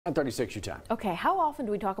At 36, your time. Okay, how often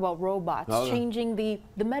do we talk about robots changing the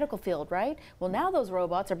medical field, right? Well, now those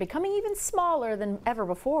robots are becoming even smaller than ever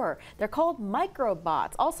before. They're called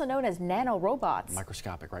microbots, also known as nanorobots.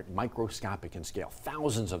 Microscopic, right? Microscopic in scale.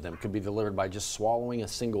 Thousands of them could be delivered by just swallowing a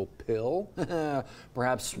single pill.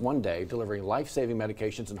 Perhaps one day delivering life-saving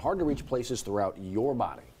medications in hard-to-reach places throughout your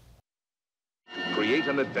body. Create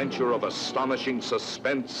an adventure of astonishing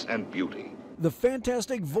suspense and beauty. The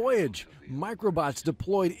Fantastic Voyage. Microbots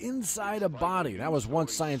deployed inside a body. That was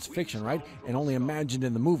once science fiction, right? And only imagined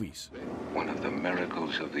in the movies. One of the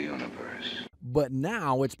miracles of the universe. But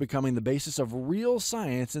now it's becoming the basis of real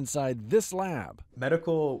science inside this lab.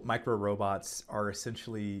 Medical microrobots are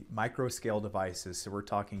essentially micro-scale devices. So we're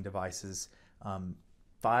talking devices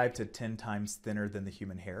 5 to 10 times thinner than the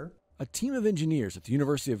human hair. A team of engineers at the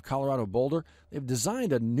University of Colorado Boulder, they've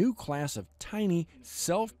designed a new class of tiny,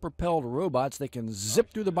 self-propelled robots that can zip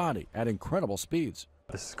through the body at incredible speeds.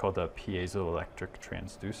 This is called a piezoelectric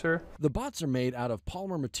transducer. The bots are made out of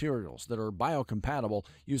polymer materials that are biocompatible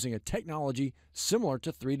using a technology similar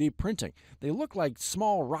to 3D printing. They look like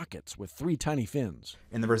small rockets with 3 tiny fins.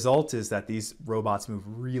 And the result is that these robots move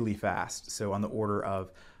really fast, so on the order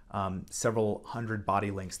of several hundred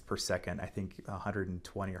body lengths per second, I think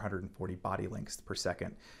 120 or 140 body lengths per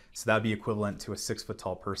second. So that would be equivalent to a 6-foot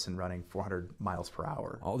tall person running 400 miles per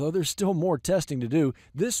hour. Although there's still more testing to do,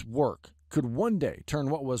 this work could one day turn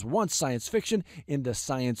what was once science fiction into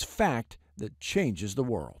science fact that changes the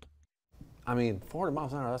world. I mean, 400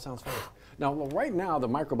 miles an hour, that sounds fast. Now, right now, the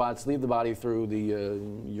microbots leave the body through the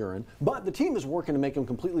urine, but the team is working to make them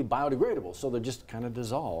completely biodegradable, so they just kind of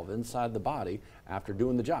dissolve inside the body after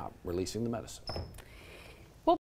doing the job, releasing the medicine.